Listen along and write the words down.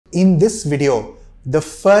In this video, the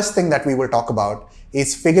first thing that we will talk about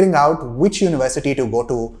is figuring out which university to go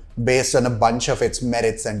to based on a bunch of its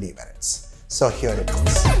merits and demerits. So here it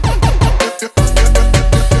goes.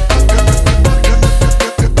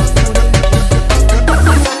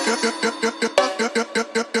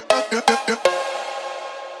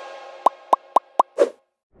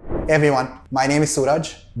 Hey everyone, my name is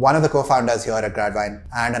Suraj, one of the co-founders here at Gradvine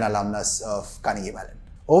and an alumnus of Carnegie Mellon.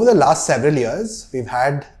 Over the last several years, we've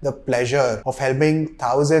had the pleasure of helping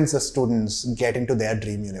thousands of students get into their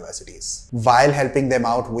dream universities. While helping them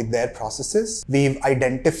out with their processes, we've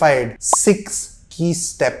identified 6 key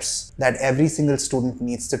steps that every single student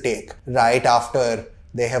needs to take right after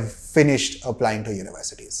they have finished applying to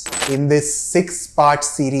universities. In this 6-part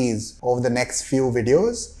series over the next few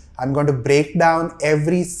videos, I'm going to break down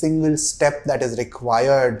every single step that is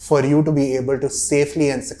required for you to be able to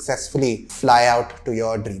safely and successfully fly out to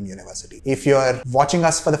your dream university. If you're watching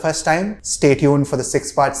us for the first time, stay tuned for the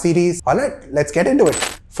 6-part series. Alright, let's get into it.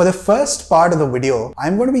 For the first part of the video,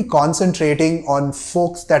 I'm going to be concentrating on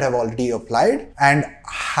folks that have already applied and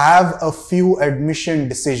have a few admission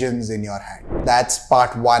decisions in your hand. That's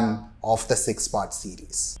part 1 of the 6-part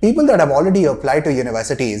series. People that have already applied to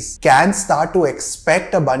universities can start to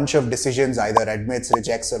expect a bunch of decisions, either admits,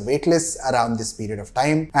 rejects, or waitlists around this period of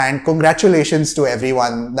time. And congratulations to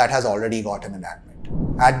everyone that has already gotten an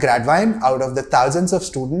admit. At Gradvine, out of the thousands of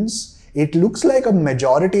students, it looks like a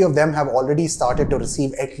majority of them have already started to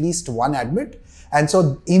receive at least one admit. And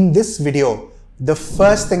so in this video, the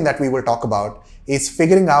first thing that we will talk about is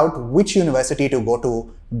figuring out which university to go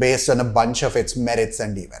to based on a bunch of its merits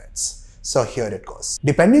and demerits. So here it goes.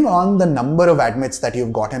 Depending on the number of admits that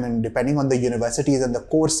you've gotten and depending on the universities and the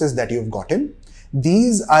courses that you've gotten,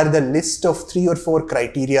 these are the list of 3 or 4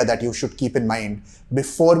 criteria that you should keep in mind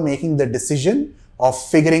before making the decision of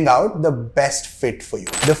figuring out the best fit for you.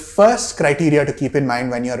 The first criteria to keep in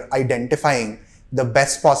mind when you're identifying the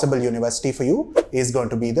best possible university for you is going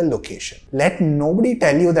to be the location. Let nobody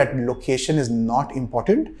tell you that location is not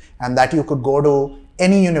important and that you could go to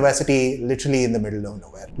any university literally in the middle of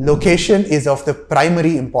nowhere. Location is of the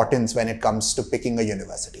primary importance when it comes to picking a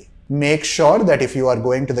university. Make sure that if you are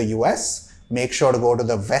going to the US, make sure to go to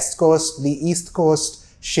the West Coast, the East Coast,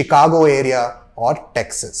 Chicago area, or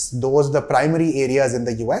Texas. Those are the primary areas in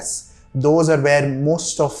the US. Those are where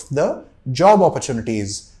most of the job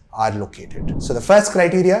opportunities are located. So the first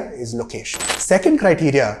criteria is location. Second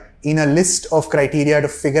criteria in a list of criteria to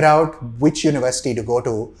figure out which university to go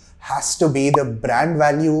to has to be the brand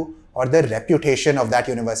value or the reputation of that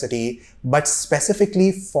university, but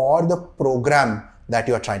specifically for the program that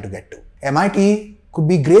you are trying to get to. MIT could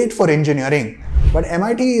be great for engineering, but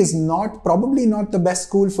MIT is probably not the best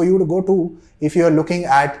school for you to go to if you are looking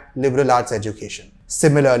at liberal arts education.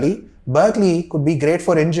 Similarly, Berkeley could be great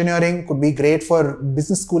for engineering, could be great for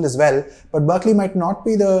business school as well, but Berkeley might not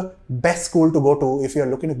be the best school to go to if you're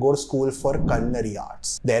looking to go to school for culinary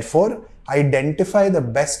arts. Therefore, identify the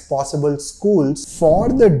best possible schools for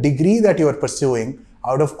the degree that you are pursuing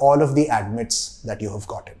out of all of the admits that you have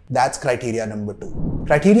gotten. That's criteria number 2.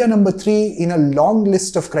 Criteria number 3 in a long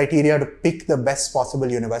list of criteria to pick the best possible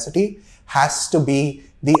university has to be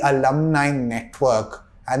the alumni network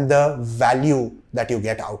and the value that you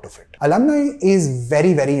get out of it. Alumni is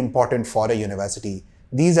very, very important for a university.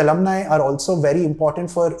 These alumni are also very important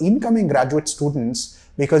for incoming graduate students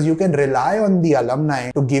because you can rely on the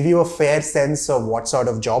alumni to give you a fair sense of what sort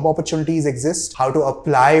of job opportunities exist, how to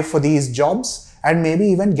apply for these jobs, and maybe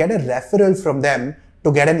even get a referral from them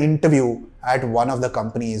to get an interview at one of the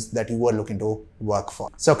companies that you are looking to work for.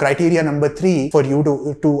 So criteria number 3 for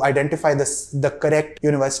you to identify the correct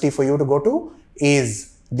university for you to go to is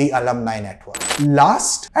the alumni network.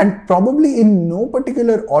 Last, and probably in no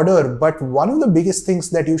particular order, but one of the biggest things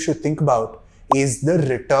that you should think about is the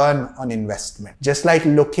return on investment. Just like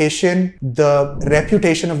location, the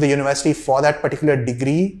reputation of the university for that particular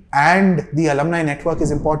degree and the alumni network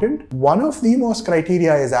is important. One of the most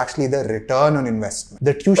criteria is actually the return on investment.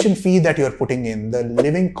 The tuition fee that you're putting in, the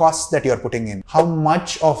living costs that you're putting in, how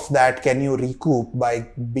much of that can you recoup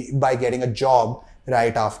by getting a job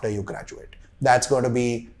right after you graduate? That's going to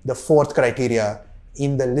be the 4th criteria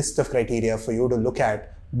in the list of criteria for you to look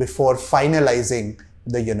at before finalizing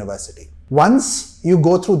the university. Once you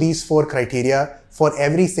go through these 4 criteria for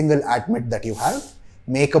every single admit that you have,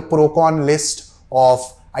 make a pro-con list of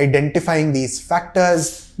identifying these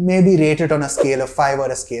factors, maybe rate it on a scale of 5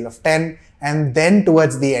 or a scale of 10, and then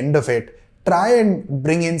towards the end of it, try and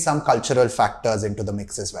bring in some cultural factors into the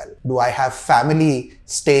mix as well. Do I have family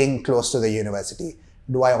staying close to the university?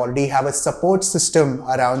 Do I already have a support system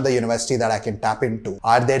around the university that I can tap into?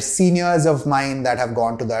 Are there seniors of mine that have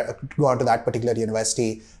gone to that particular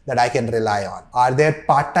university that I can rely on? Are there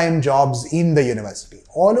part-time jobs in the university?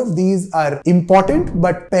 All of these are important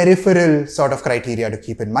but peripheral sort of criteria to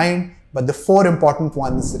keep in mind. But the four important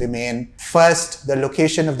ones remain: first, the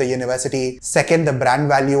location of the university; second, the brand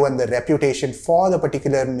value and the reputation for the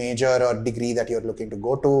particular major or degree that you're looking to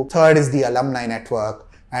go to; third is the alumni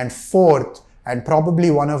network; and fourth, and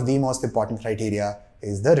probably one of the most important criteria,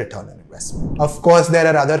 is the return on investment. Of course, there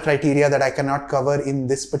are other criteria that I cannot cover in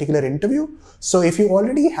this particular interview. So if you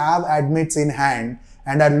already have admits in hand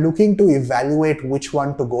and are looking to evaluate which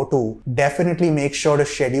one to go to, definitely make sure to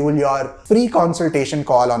schedule your free consultation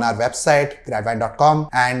call on our website, gradvine.com.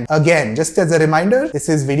 And again, just as a reminder, this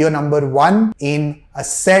is video number 1 in a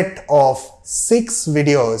set of 6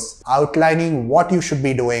 videos outlining what you should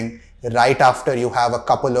be doing right after you have a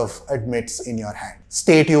couple of admits in your hand.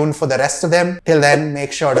 Stay tuned for the rest of them. Till then,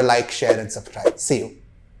 make sure to like, share, and subscribe. See you.